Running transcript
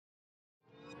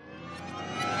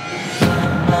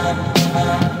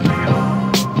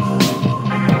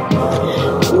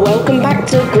welcome back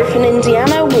to Griffin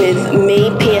Indiana with me,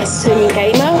 PS Sim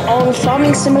Gamer, on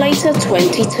Farming Simulator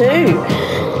 22.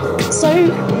 So,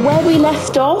 where we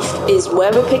left off is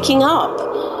where we're picking up.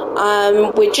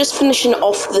 We're just finishing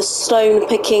off the stone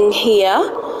picking here,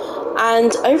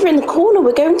 and over in the corner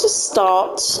we're going to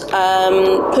start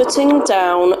putting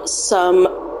down some...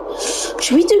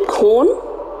 Should we do corn?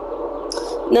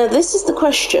 Now, this is the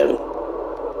question.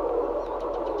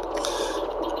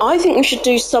 I think we should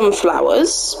do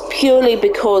sunflowers, purely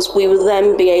because we will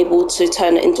then be able to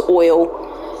turn it into oil.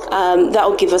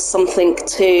 That'll give us something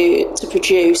to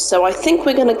produce. So I think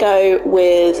we're going to go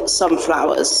with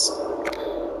sunflowers.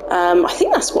 I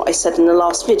think that's what I said in the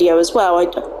last video as well. I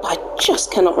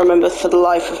just cannot remember for the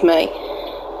life of me.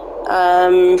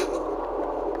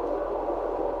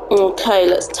 Okay,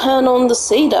 let's turn on the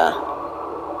seeder.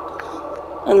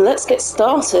 And let's get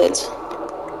started.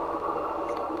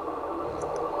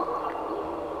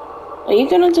 Are you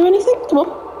going to do anything? Come on.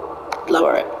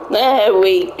 Lower it. There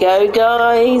we go,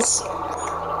 guys.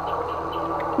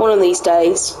 One of these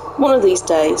days. One of these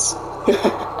days.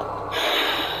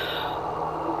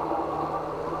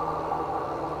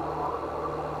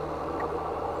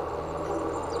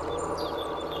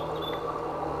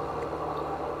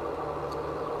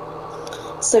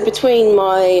 So between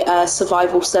my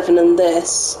Survival 7 and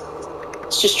this,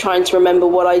 it's just trying to remember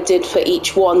what I did for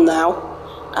each one now.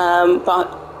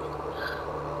 But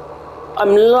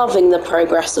I'm loving the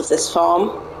progress of this farm.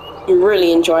 I'm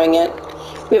really enjoying it.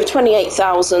 We have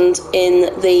 28,000 in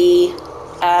the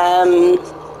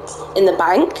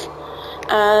bank,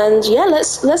 and yeah,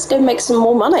 let's go make some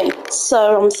more money.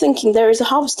 So I'm thinking there is a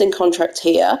harvesting contract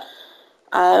here.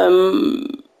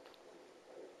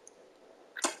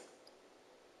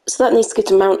 So that needs to go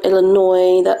to Mount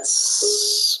Illinois.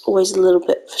 That's always a little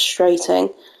bit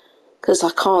frustrating because I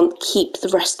can't keep the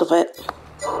rest of it.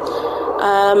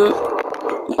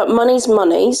 But money's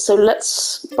money, so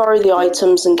let's borrow the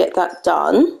items and get that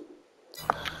done.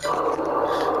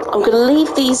 I'm going to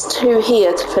leave these two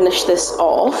here to finish this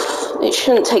off. It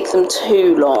shouldn't take them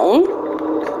too long.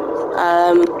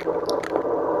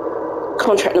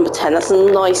 Contract number 10, that's a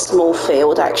nice small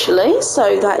field actually,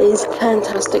 so that is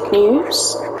fantastic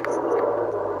news.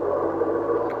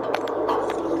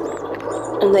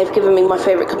 And they've given me my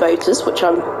favourite Kubotas, which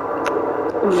I'm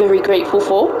very grateful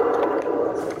for.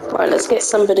 Right, let's get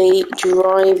somebody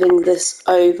driving this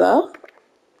over.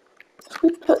 If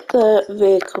we put the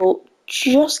vehicle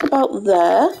just about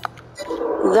there,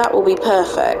 that will be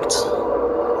perfect.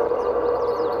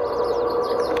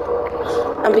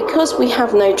 And because we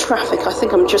have no traffic, I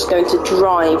think I'm just going to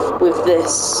drive with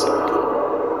this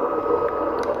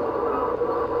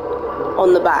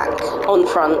on the back, on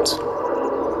front,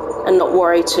 and not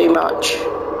worry too much.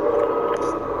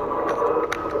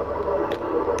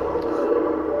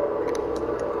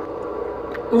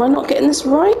 Am I not getting this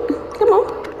right? Come on.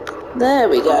 There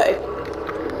we go.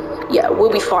 Yeah, we'll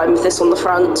be fine with this on the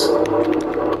front.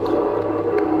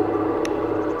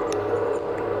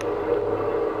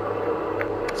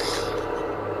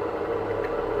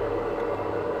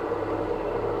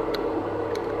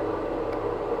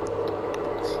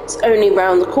 It's only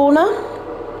round the corner.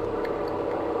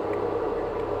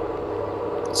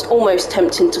 It's almost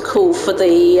tempting to call for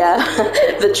the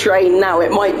the train now.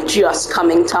 It might just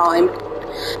come in time.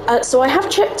 So I have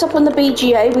checked up on the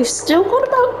BGA. We've still got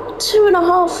about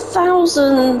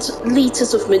 2,500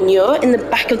 litres of manure in the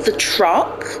back of the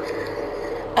truck.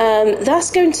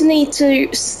 That's going to need to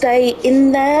stay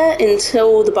in there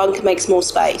until the bunker makes more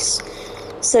space.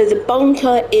 So the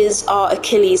bunker is our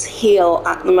Achilles heel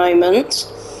at the moment.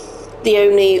 The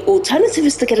only alternative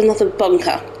is to get another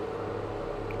bunker.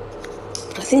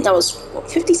 I think that was, what,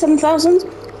 57,000?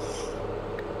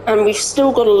 And we've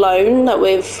still got a loan that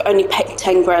we've only paid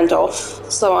 10 grand off.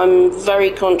 So I'm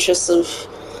very conscious of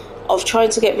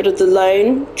trying to get rid of the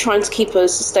loan, trying to keep a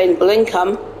sustainable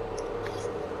income.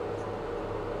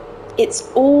 It's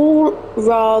all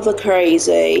rather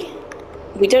crazy.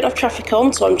 We don't have traffic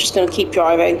on, so I'm just going to keep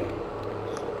driving.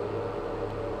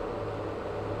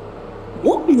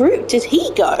 What route did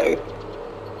he go?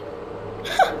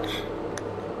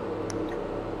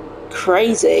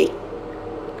 Crazy.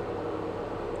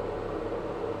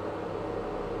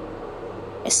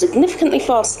 It's significantly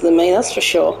faster than me, that's for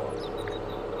sure.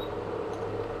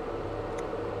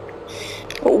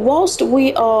 But whilst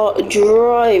we are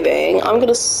driving, I'm going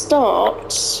to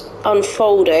start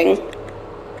unfolding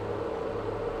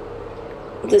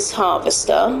this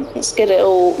harvester. Let's get it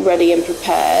all ready and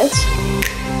prepared.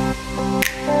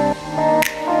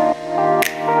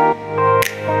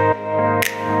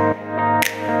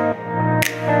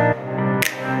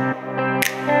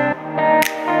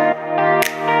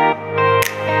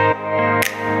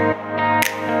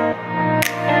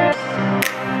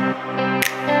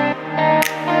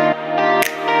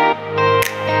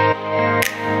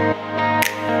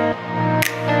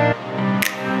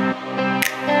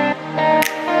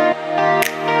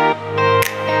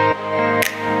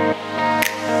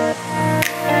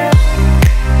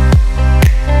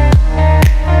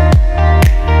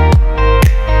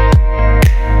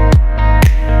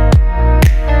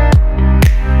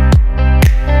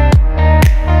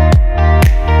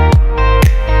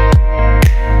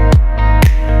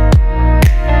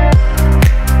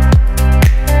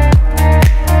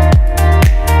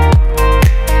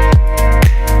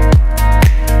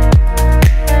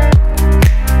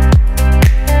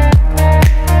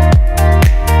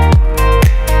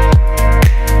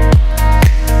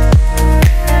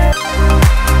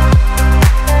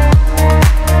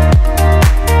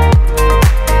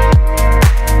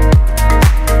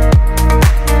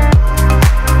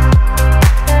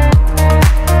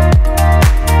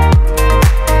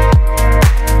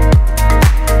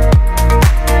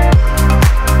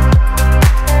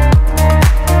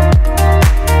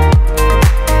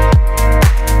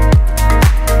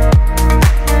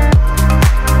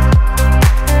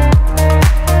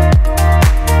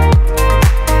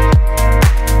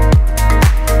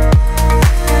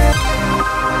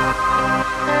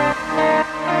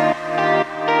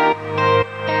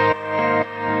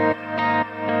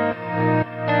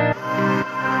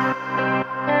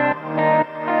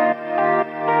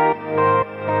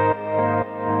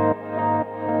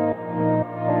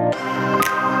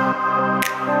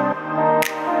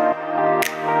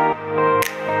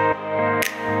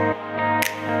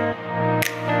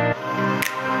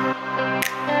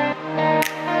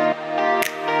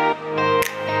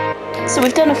 So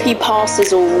we've done a few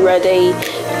passes already.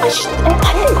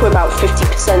 I think we're about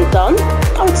 50% done,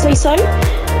 I would say so.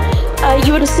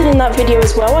 You would have seen in that video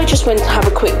as well, I just went to have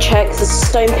a quick check. The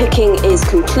stone picking is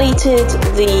completed.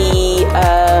 The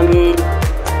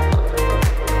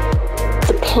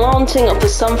planting of the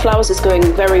sunflowers is going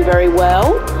very, very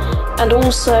well. And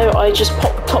also I just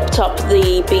topped up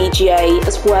the BGA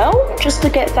as well, just to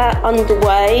get that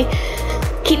underway.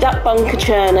 Keep that bunker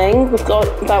churning. We've got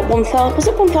about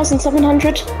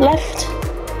 1,700 left.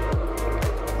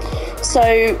 So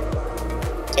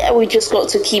yeah, we just got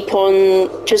to keep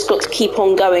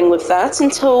on going with that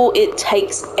until it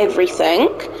takes everything.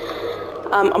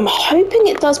 I'm hoping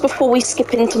it does before we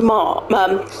skip into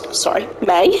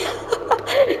May.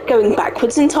 Going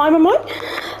backwards in time, am I?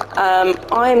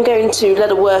 I am going to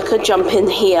let a worker jump in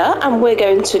here, and we're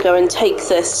going to go and take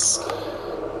this.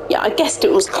 Yeah, I guessed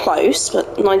it was close,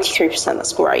 but 93%,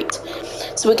 that's great.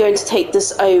 So we're going to take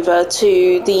this over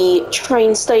to the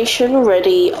train station,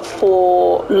 ready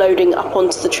for loading up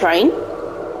onto the train.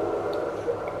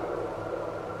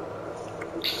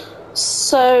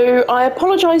 So I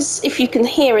apologise if you can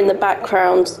hear in the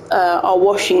background our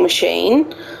washing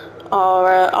machine.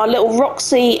 Our little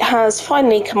Roxy has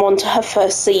finally come on to her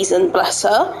first season, bless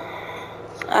her.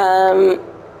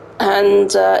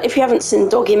 And if you haven't seen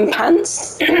Dog in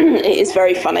Pants, it is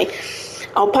very funny.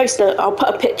 I'll put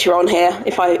a picture on here.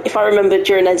 If I remember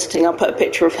during editing, I'll put a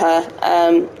picture of her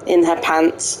in her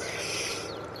pants.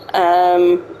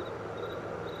 Yeah,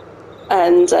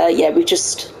 we're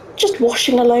just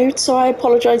washing a load, so I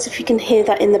apologise if you can hear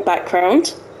that in the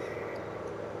background.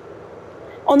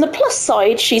 On the plus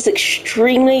side, she's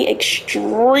extremely,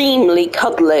 extremely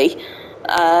cuddly.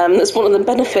 That's one of the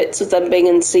benefits of them being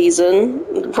in season.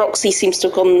 Roxy seems to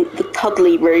have gone the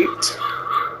cuddly route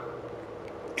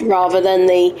rather than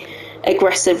the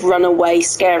aggressive, runaway,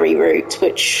 scary route,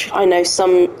 which I know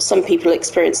some people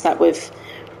experience that with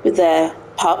their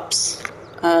pups.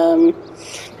 But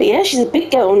yeah, she's a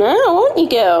big girl now, aren't you,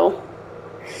 girl?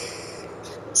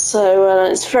 So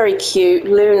it's very cute.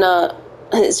 Luna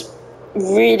is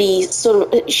really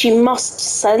she must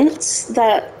sense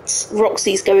that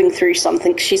Roxy's going through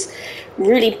something. She's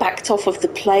really backed off of the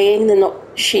playing.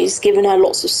 She's given her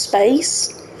lots of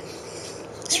space.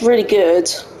 It's really good.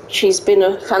 She's been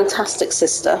a fantastic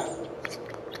sister.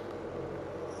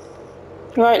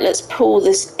 Right, let's pull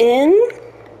this in.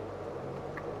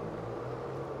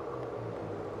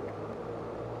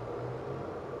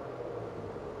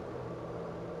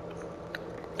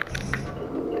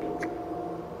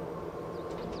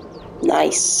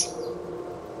 Nice.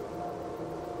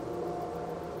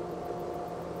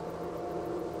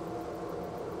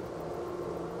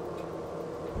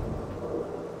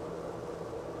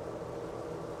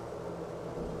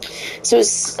 So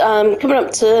it's coming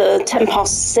up to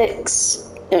 6:10.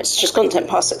 No, it's just gone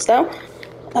 6:10 now.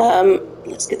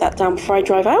 Let's get that down before I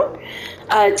drive out.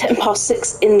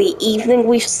 6:10 in the evening.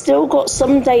 We've still got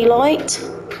some daylight,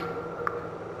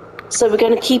 so we're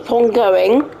going to keep on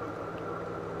going.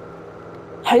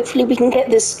 Hopefully we can get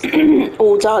this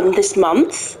all done this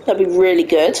month. That'd be really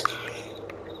good.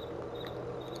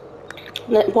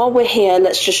 While we're here,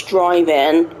 let's just drive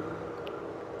in.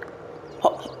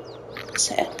 What's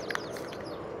here?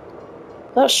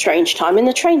 That's strange timing.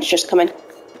 The train's just coming.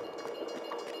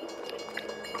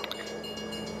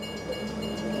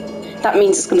 That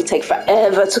means it's going to take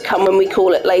forever to come when we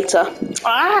call it later.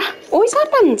 Always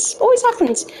happens. Always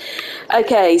happens.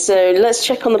 Okay, so let's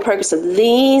check on the progress of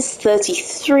these.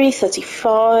 33,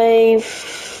 35,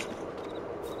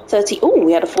 30. Oh,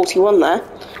 we had a 41 there.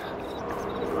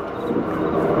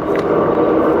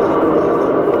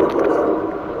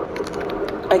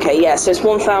 Okay, yeah, so it's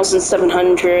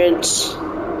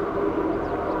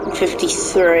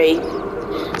 1,753.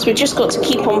 So we've just got to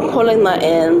keep on pulling that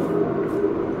in.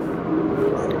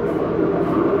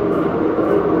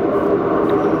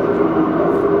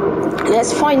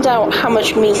 Let's find out how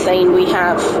much methane we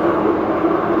have.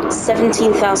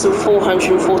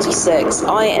 17,446.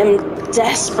 I am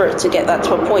desperate to get that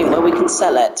to a point where we can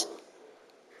sell it.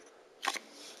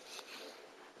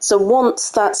 So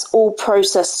once that's all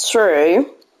processed through,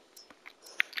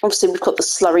 obviously we've got the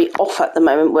slurry off at the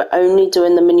moment, we're only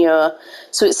doing the manure.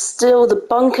 So it's still, the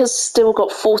bunker's still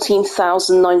got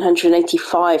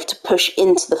 14,985 to push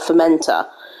into the fermenter.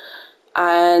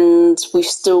 And we've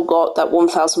still got that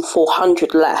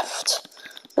 1,400 left.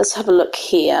 Let's have a look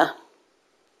here.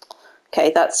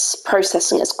 Okay, that's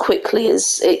processing as quickly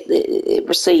as it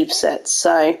receives it,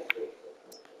 so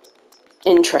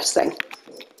interesting.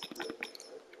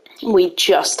 We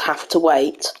just have to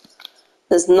wait.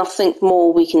 There's nothing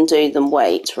more we can do than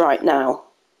wait right now.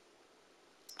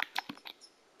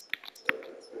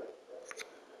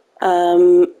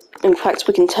 In fact,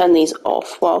 we can turn these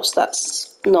off whilst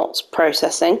that's not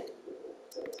processing.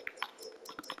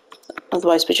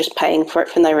 Otherwise, we're just paying for it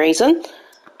for no reason.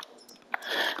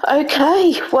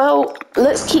 Okay, well,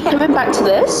 let's keep coming back to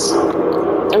this.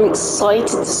 I'm excited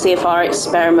to see if our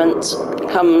experiment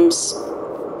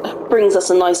brings us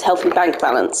a nice healthy bank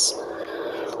balance.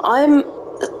 I'm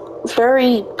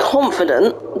very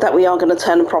confident that we are going to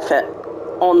turn a profit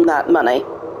on that money.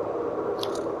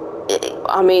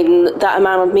 I mean, that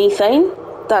amount of methane,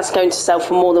 that's going to sell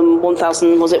for more than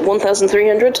 1,000, was it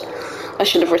 1,300? I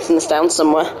should have written this down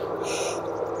somewhere.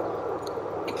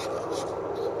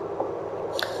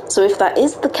 So if that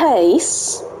is the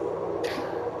case,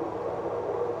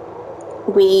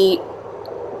 we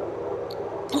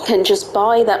can just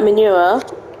buy that manure,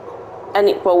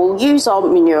 and we'll use our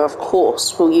manure, of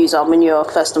course. We'll use our manure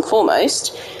first and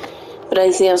foremost, but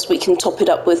anything else we can top it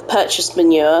up with purchased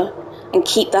manure and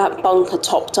keep that bunker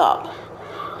topped up.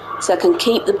 So I can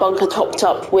keep the bunker topped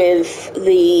up with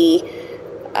the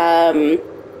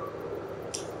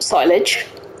silage.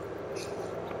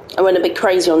 I went a bit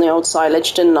crazy on the old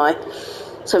silage, didn't I?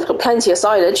 So we've got plenty of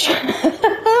silage.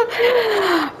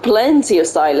 Plenty of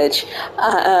silage.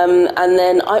 And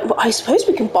then I suppose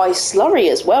we can buy slurry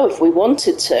as well if we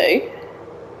wanted to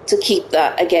keep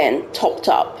that, again, topped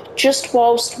up. Just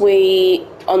whilst we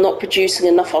are not producing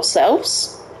enough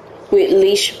ourselves, we at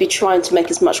least should be trying to make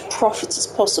as much profit as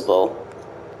possible.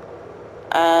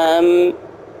 There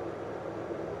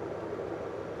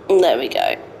we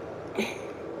go.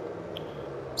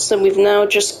 So we've now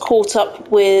just caught up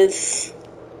with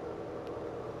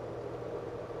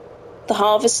the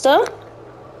harvester.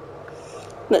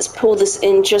 Let's pull this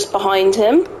in just behind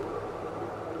him.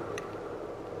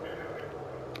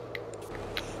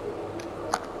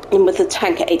 And with the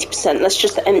tank at 80%, let's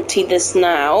just empty this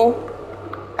now.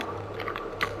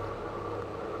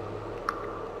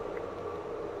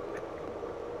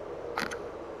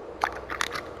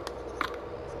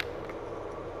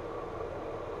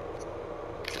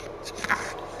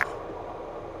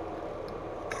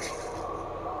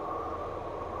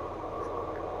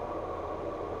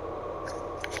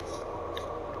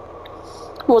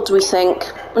 What do we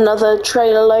think? Another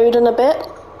trailer load in a bit?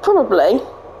 Probably.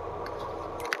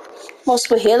 Whilst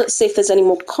we're here, let's see if there's any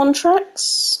more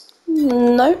contracts.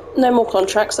 No more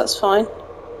contracts, that's fine.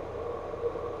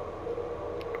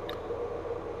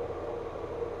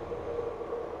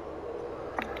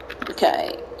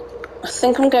 Okay, I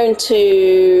think I'm going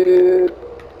to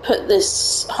put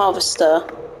this harvester,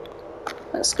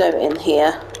 let's go in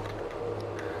here.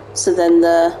 So then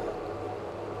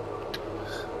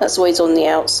that's always on the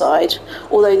outside.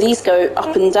 Although these go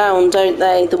up and down, don't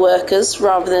they, the workers,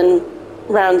 rather than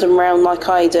round and round like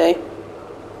I do.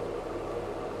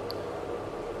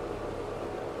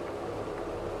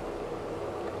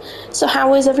 So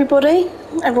how is everybody?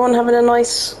 Everyone having a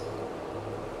nice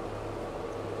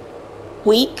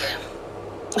week?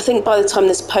 I think by the time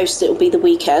this posts, it'll be the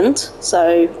weekend.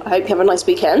 So I hope you have a nice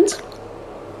weekend.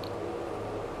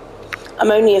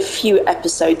 I'm only a few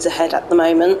episodes ahead at the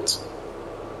moment.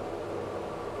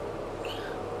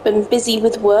 Been busy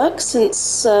with work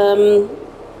since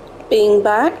being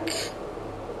back,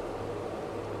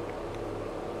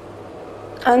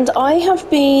 and I have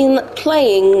been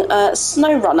playing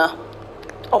SnowRunner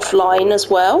offline as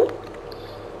well.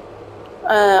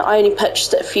 I only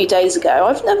purchased it a few days ago.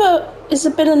 It's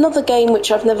been another game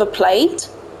which I've never played,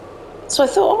 so I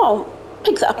thought, I'll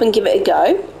pick that up and give it a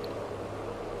go,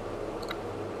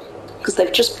 because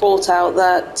they've just brought out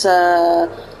that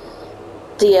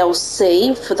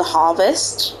DLC for the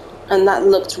harvest, and that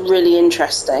looked really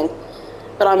interesting.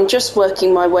 But I'm just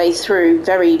working my way through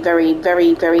very, very,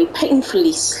 very, very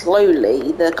painfully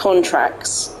slowly the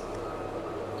contracts.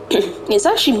 It's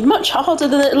actually much harder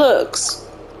than it looks.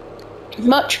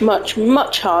 Much, much,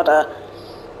 much harder.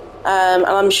 And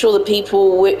I'm sure the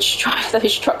people which drive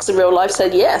those trucks in real life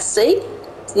said, yes, see?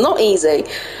 It's not easy.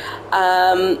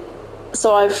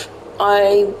 So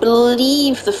I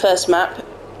believe the first map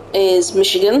is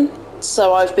Michigan,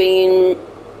 so I've been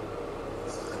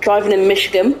driving in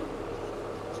Michigan.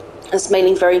 It's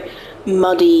mainly very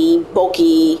muddy,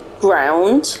 boggy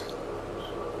ground,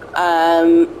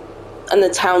 and the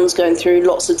town's going through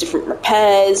lots of different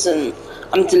repairs, and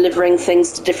I'm delivering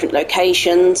things to different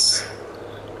locations.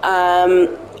 And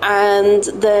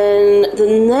then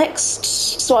the next,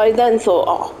 so I then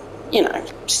thought,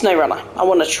 SnowRunner, I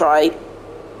want to try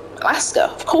Alaska,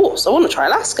 of course, I want to try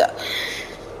Alaska.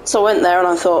 So I went there and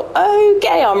I thought,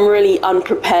 okay, I'm really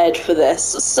unprepared for this.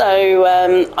 So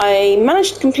I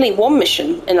managed to complete one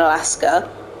mission in Alaska,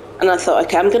 And I thought,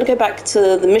 okay, I'm going to go back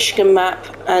to the Michigan map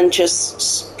and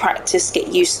just practice, get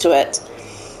used to it.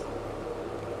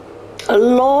 A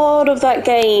lot of that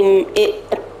game,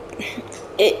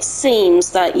 it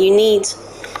seems that you need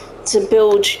to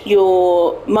build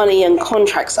your money and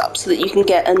contracts up so that you can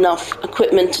get enough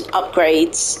equipment and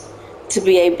upgrades to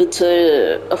be able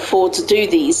to afford to do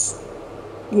these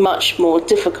much more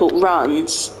difficult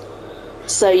runs.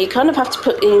 So you kind of have to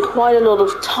put in quite a lot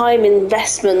of time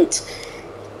investment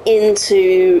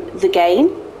into the game,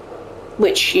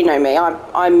 which, you know me,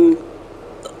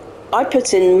 I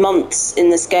put in months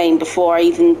in this game before I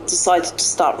even decided to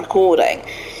start recording,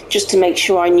 just to make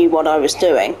sure I knew what I was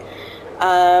doing.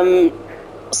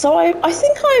 So I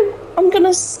think I'm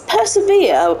going to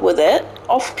persevere with it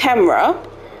off camera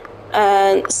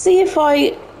and see if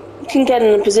I can get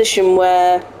in a position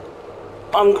where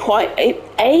I'm quite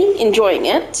enjoying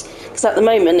it, because at the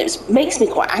moment it makes me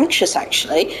quite anxious,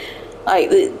 actually,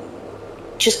 like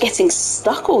just getting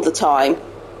stuck all the time.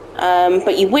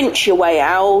 But you winch your way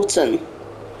out, and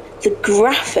the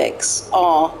graphics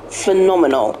are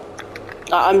phenomenal.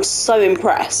 I'm so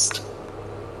impressed.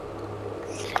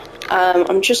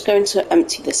 I'm just going to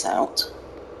empty this out,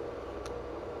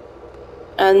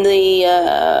 and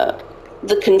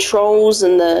the controls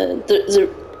and the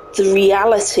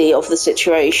reality of the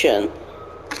situation.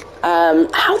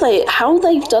 How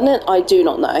they've done it, I do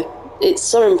not know. It's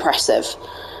so impressive.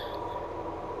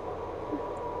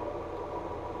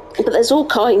 But there's all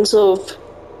kinds of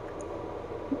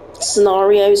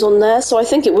scenarios on there, so I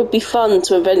think it would be fun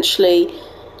to eventually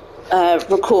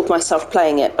record myself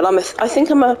playing it. But I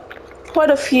think I'm quite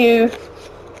a few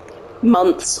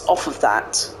months off of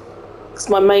that, because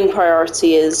my main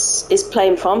priority is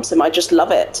playing Farm Sim. I just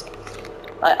love it.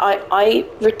 I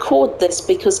record this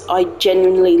because I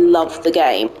genuinely love the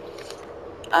game.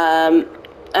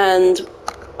 And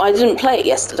I didn't play it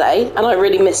yesterday, and I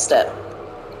really missed it.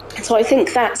 So I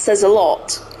think that says a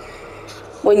lot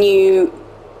when you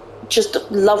just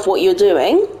love what you're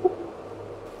doing.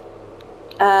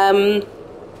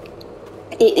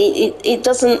 It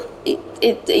doesn't,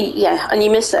 yeah, and you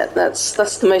miss it.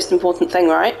 That's the most important thing,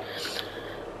 right?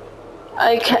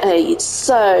 Okay,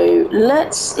 so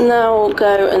let's now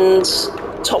go and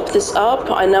top this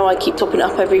up. I know I keep topping it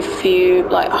up every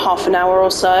like half an hour or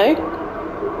so.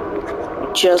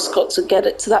 Just got to get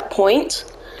it to that point.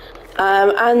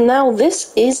 And now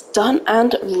this is done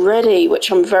and ready, which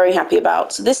I'm very happy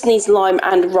about. So this needs lime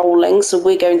and rolling, so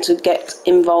we're going to get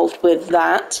involved with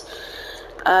that.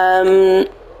 And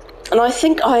I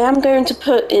think I am going to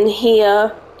put in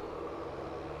here...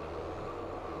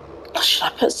 Should I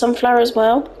put sunflower as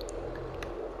well?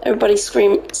 Everybody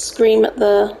scream at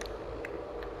the...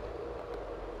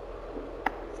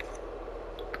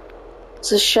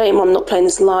 It's a shame I'm not playing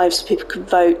this live so people could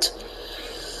vote.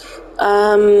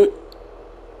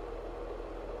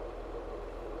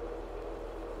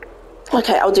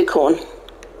 Okay, I'll do corn.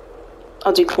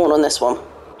 I'll do corn on this one.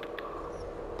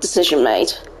 Decision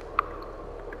made.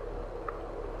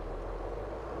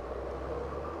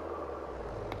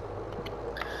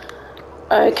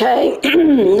 Okay,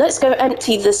 let's go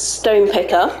empty this stone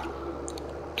picker.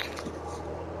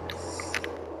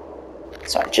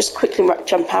 Sorry, just quickly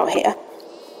jump out here.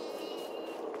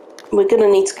 We're going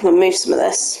to need to come and move some of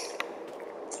this,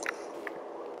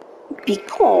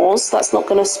 because that's not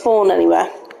going to spawn anywhere.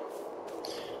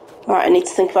 Alright, I need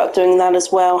to think about doing that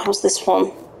as well. How's this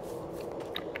one?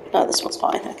 No, this one's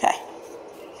fine, okay.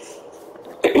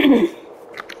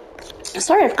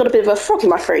 Sorry, I've got a bit of a frog in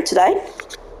my throat today.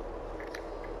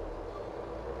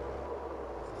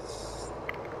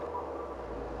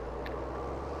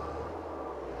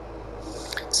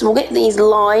 So we'll get these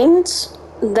lined,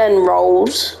 then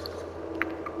rolled.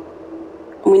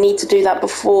 We need to do that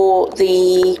before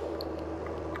the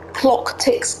clock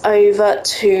ticks over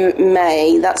to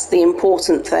May. That's the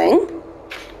important thing.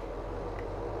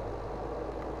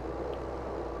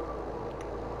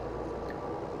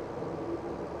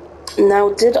 Now,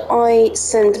 did I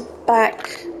send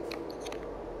back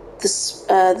the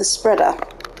spreader?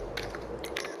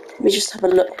 Let me just have a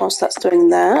look whilst that's doing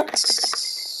that.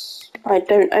 I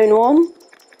don't own one.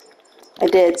 I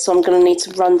did, so I'm going to need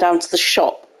to run down to the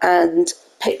shop and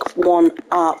pick one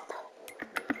up.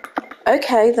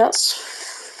 Okay, that's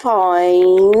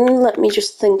fine. Let me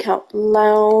just think out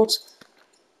loud.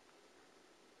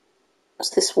 That's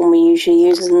this one we usually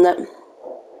use, isn't it?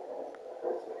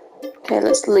 Okay,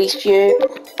 let's lease you.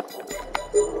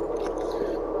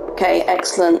 Okay,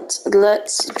 excellent.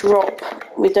 Let's drop.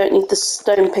 We don't need the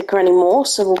stone picker anymore,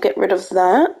 so we'll get rid of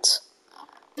that.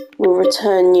 We'll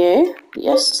return you.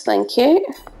 Yes, thank you.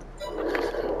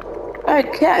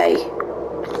 Okay.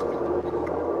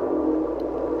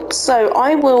 So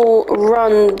I will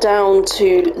run down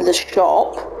to the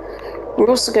shop. We're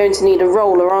also going to need a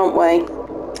roller, aren't we?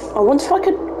 I wonder if I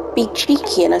could be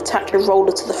cheeky and attach a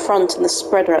roller to the front and the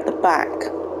spreader at the back.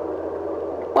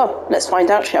 Well, let's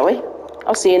find out, shall we?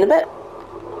 I'll see you in a bit.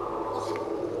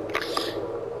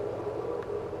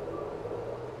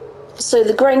 So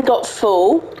the grain got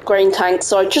full, grain tank,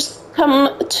 so I just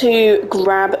come to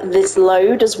grab this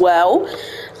load as well.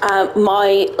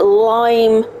 My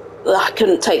lime, I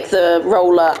couldn't take the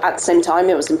roller at the same time,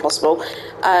 it was impossible.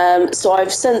 So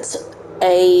I've sent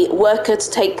a worker to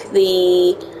take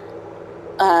the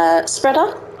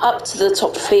spreader up to the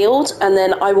top field, and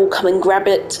then I will come and grab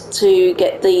it to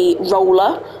get the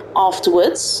roller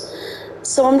afterwards.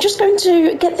 So I'm just going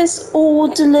to get this all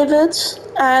delivered,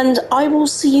 and I will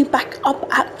see you back up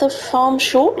at the farm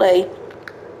shortly.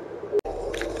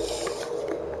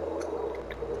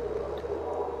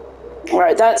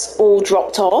 Right, that's all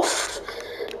dropped off.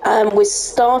 We're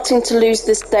starting to lose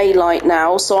this daylight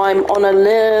now, so I'm on a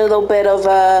little bit of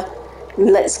a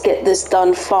let's get this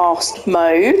done fast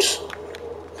mode.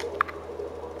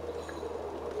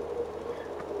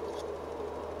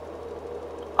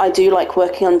 I do like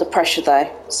working under pressure though,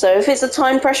 so if it's a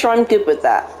time pressure, I'm good with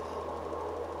that.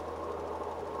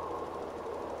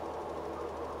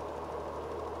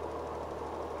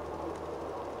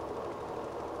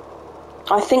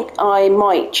 I think I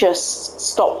might just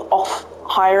stop off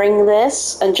hiring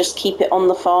this and just keep it on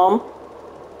the farm,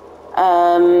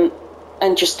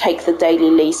 and just take the daily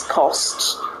lease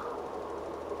cost.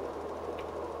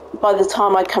 By the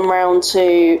time I come round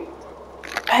to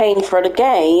paying for it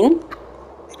again,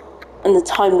 and the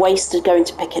time wasted going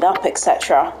to pick it up,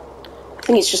 etc., I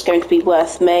think it's just going to be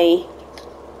worth me.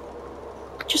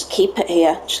 Just keep it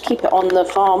here, just keep it on the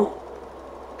farm.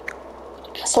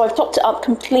 So I've topped it up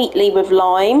completely with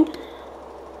lime.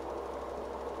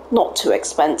 Not too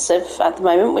expensive at the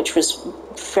moment, which was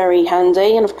very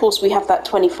handy. And of course we have that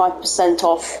 25%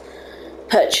 off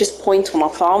purchase point on our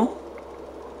farm.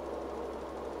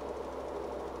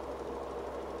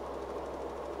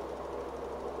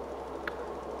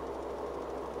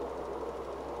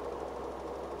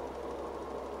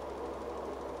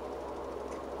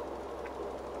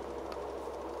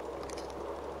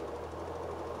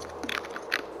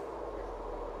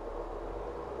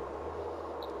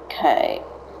 Okay,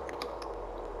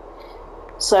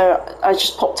 so I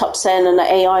just popped up saying an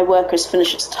AI worker has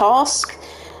finished its task.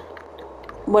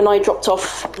 When I dropped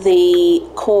off the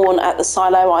corn at the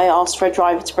silo, I asked for a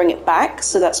driver to bring it back,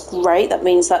 so that's great. That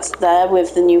means that's there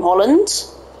with the New Holland.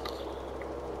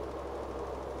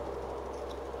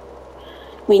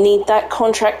 We need that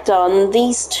contract done.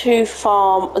 These two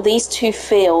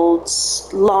fields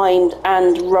limed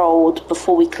and rolled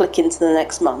before we click into the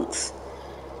next month.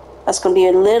 That's going to be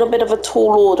a little bit of a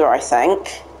tall order, I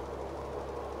think.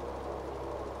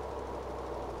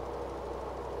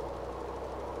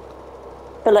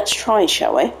 But let's try,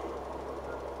 shall we?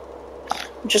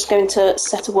 I'm just going to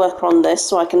set a worker on this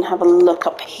so I can have a look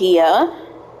up here.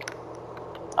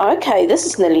 Okay, this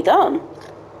is nearly done.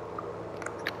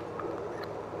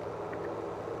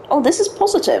 Oh, this is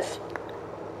positive.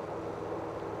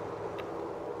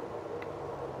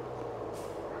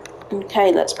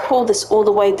 Okay, let's pull this all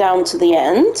the way down to the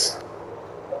end.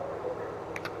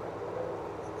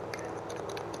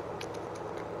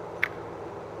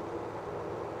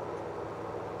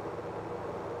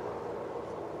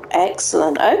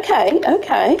 Excellent.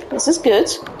 Okay, this is good.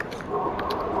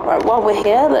 Right, while we're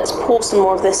here, let's pour some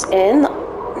more of this in.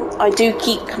 I do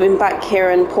keep coming back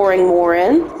here and pouring more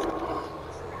in.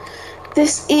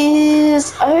 This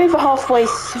is over halfway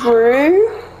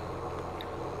through.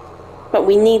 But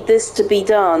we need this to be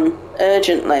done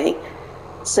urgently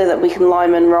so that we can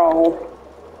lime and roll.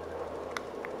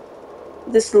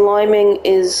 This liming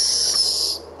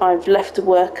is... I've left a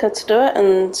worker to do it,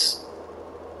 and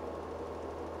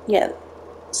yeah,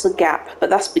 it's a gap, but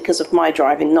that's because of my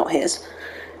driving, not his.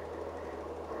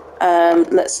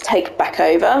 Let's take back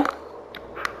over.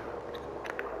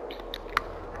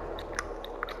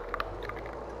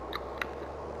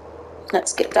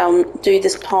 Let's get down, do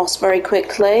this pass very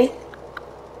quickly.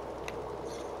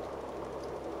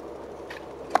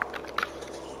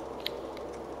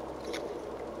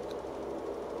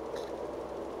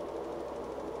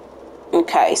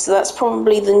 Okay, so that's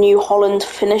probably the New Holland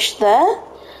finished there.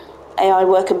 AI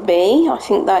worker B, I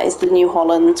think that is the New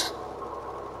Holland.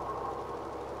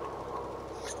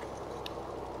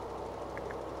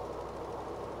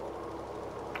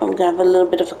 I'm going to have a little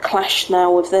bit of a clash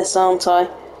now with this, aren't I?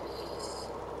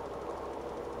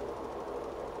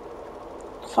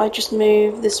 If I just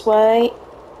move this way,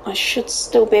 I should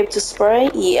still be able to spray.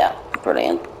 Yeah,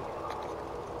 brilliant.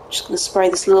 Just going to spray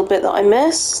this little bit that I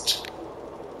missed.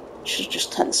 Should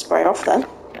just turn the spray off then.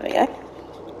 There we go.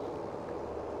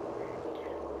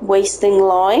 Wasting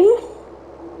lime.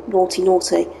 Naughty,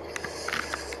 naughty.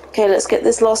 Okay, let's get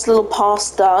this last little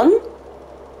pass done.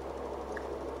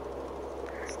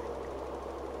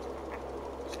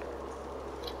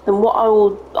 And what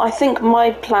I think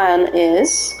my plan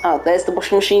is... Oh, there's the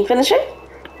washing machine finishing.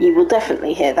 You will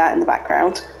definitely hear that in the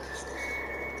background.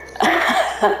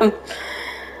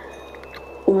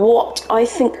 What I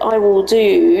think I will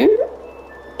do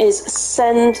is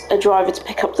send a driver to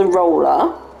pick up the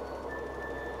roller.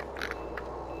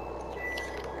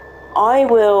 I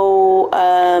will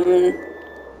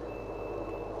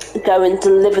go and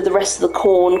deliver the rest of the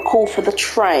corn, call for the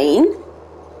train.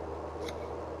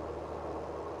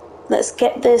 Let's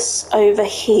get this over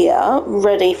here,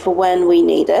 ready for when we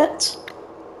need it.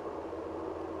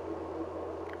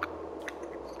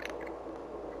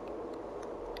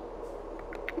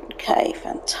 Okay,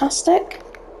 fantastic.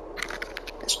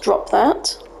 Let's drop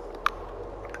that.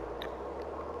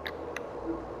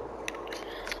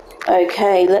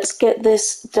 Okay, let's get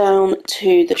this down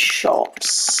to the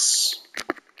shops.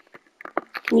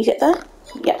 Can you get there?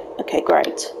 Yeah, okay,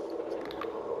 great.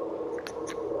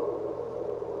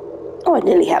 Oh, I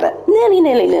nearly had it. Nearly.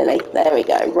 There we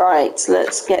go. Right,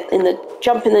 let's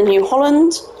jump in the New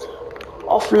Holland.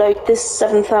 Offload this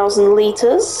 7,000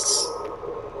 litres.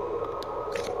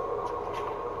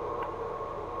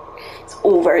 It's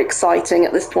all very exciting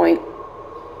at this point.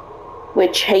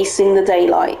 We're chasing the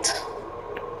daylight.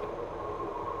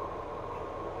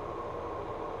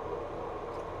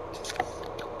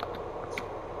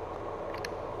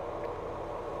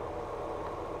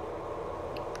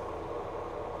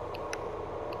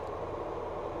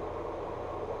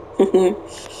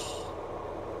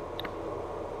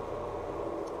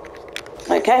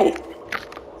 Okay.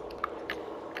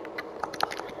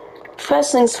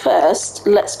 First things first,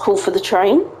 let's call for the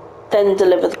train, then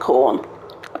deliver the corn.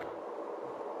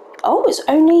 Oh, it's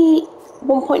only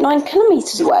 1.9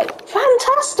 kilometres away.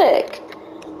 Fantastic!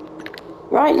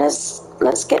 Right,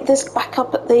 let's get this back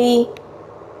up at the...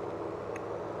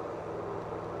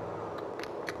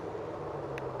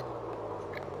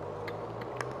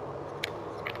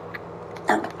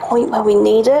 at the point where we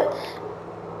need it.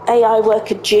 AI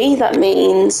worker G, that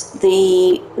means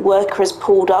the worker is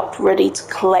pulled up, ready to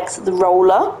collect the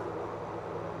roller.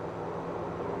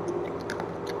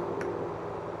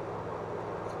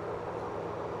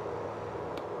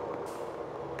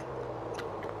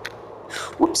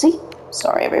 Whoopsie.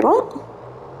 Sorry, everyone.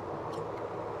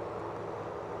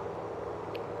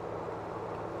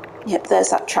 Yep, there's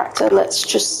that tractor. Let's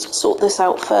just sort this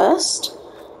out first.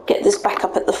 Get this back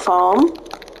up at the farm.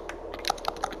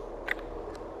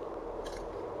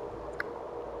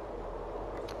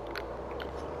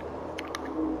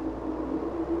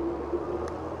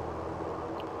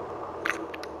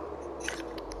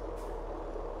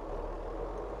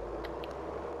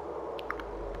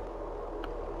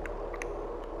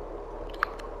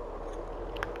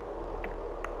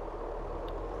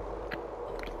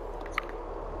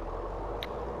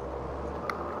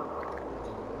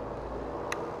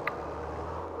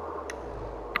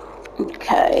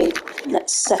 Okay,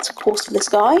 let's set a course for this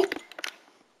guy.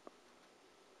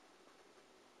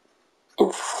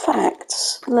 In fact,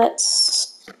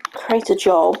 let's create a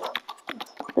job.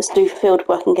 Let's do field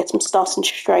work and get him starting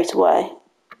straight away.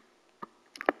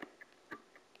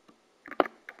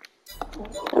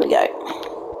 There we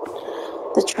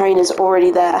go. The train is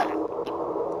already there.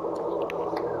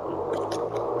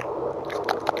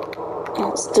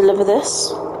 Let's deliver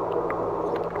this.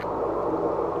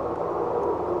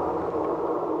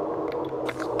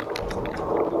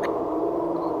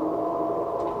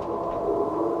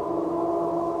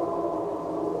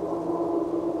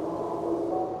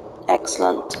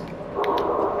 Excellent.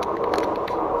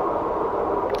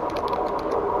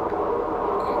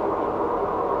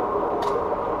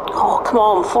 Oh, come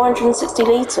on, 460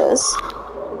 litres.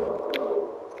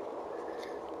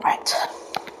 Right.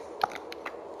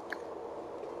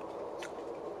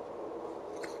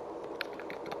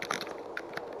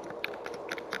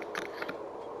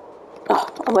 Oh,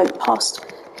 I went past.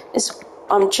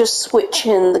 I'm just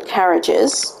switching the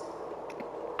carriages.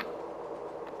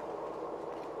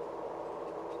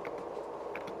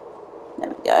 There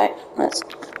we go. Let's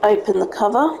open the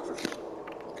cover.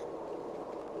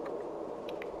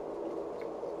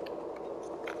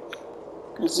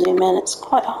 Zoom in. It's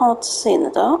quite hard to see in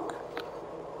the dark.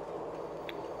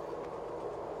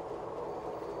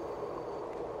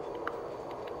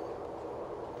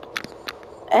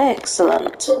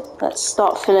 Excellent. Let's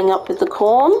start filling up with the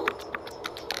corn.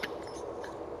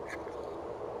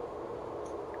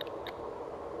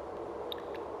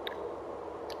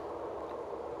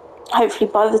 hopefully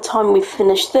by the time we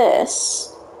finish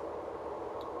this,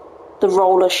 the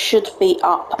roller should be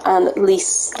up and at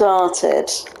least started.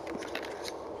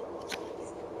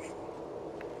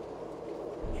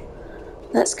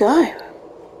 Let's go.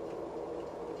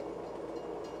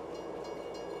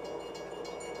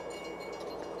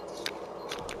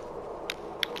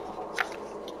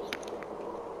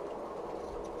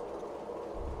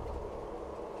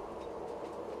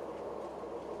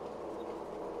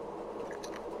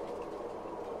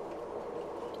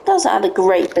 Does add a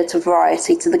great bit of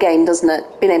variety to the game, doesn't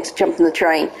it? Being able to jump in the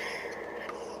train.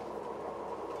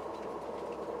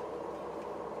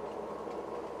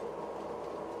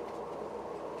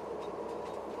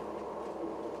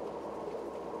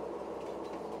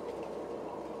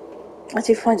 I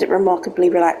do find it remarkably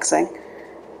relaxing.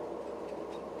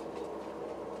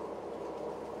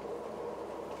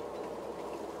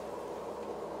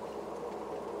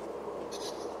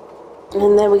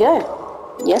 And there we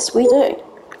go. Yes, we do.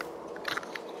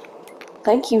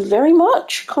 Thank you very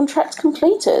much. Contract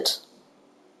completed.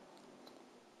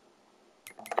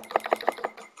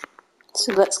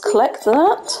 So let's collect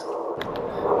that.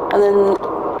 And then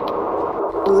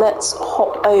let's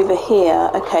hop over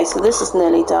here. Okay, so this is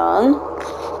nearly done.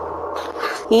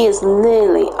 He is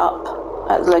nearly up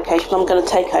at the location I'm going to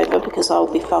take over because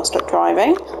I'll be fast at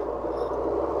driving.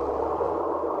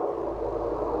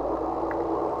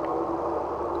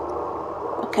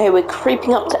 Okay, we're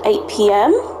creeping up to 8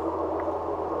 PM.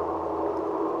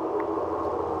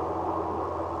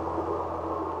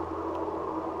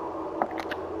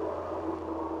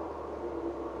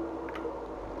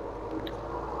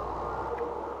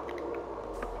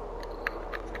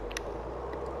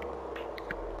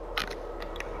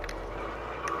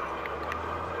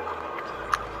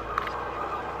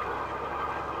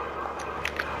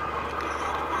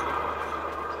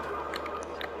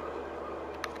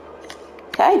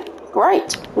 Okay,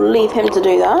 great. We'll leave him to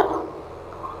do that.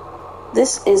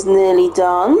 This is nearly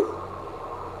done.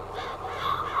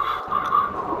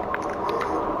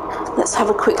 Let's have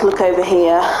a quick look over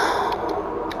here.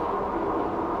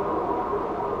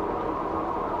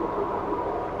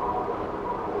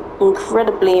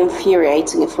 Incredibly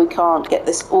infuriating if we can't get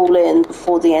this all in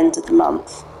before the end of the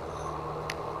month.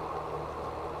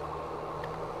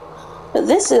 But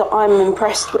this I'm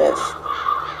impressed with.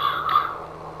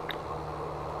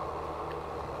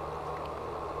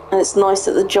 And it's nice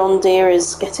that the John Deere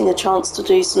is getting a chance to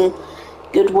do some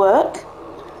good work.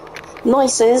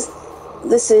 Nice is,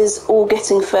 this is all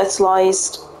getting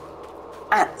fertilised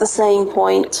at the same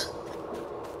point.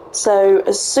 So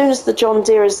as soon as the John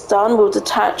Deere is done, we'll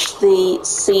detach the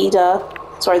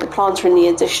the planter in the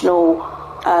additional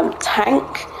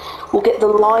tank. We'll get the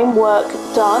lime work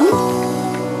done.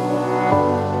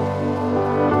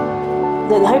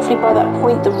 Then hopefully by that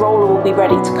point the roller will be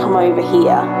ready to come over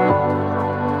here.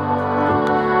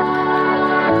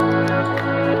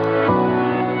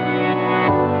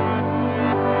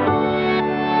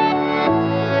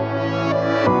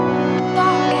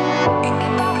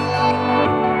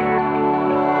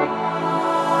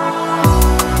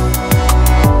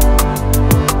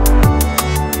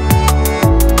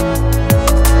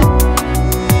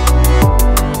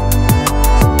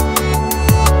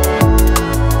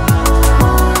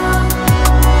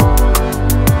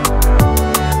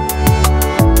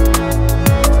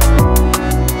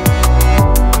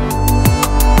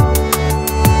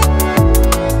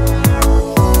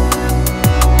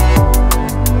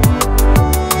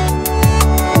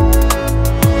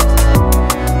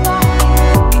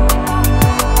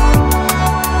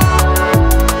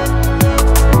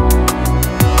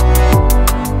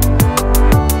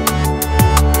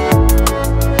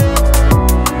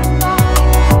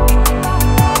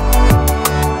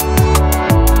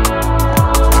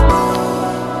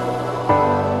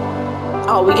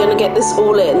 Are we going to get this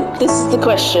all in? This is the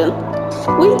question.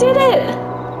 We did it!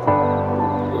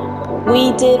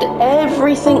 We did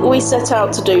everything we set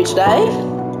out to do today.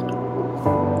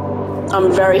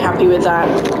 I'm very happy with that.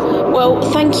 Well,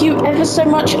 thank you ever so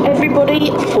much, everybody,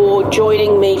 for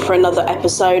joining me for another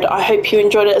episode. I hope you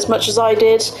enjoyed it as much as I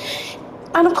did.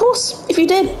 And of course, if you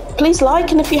did, please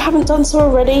like, and if you haven't done so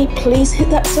already, please hit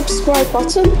that subscribe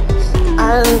button.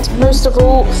 And most of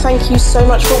all, thank you so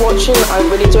much for watching. I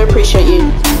really do appreciate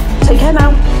you. Take care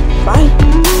now. Bye.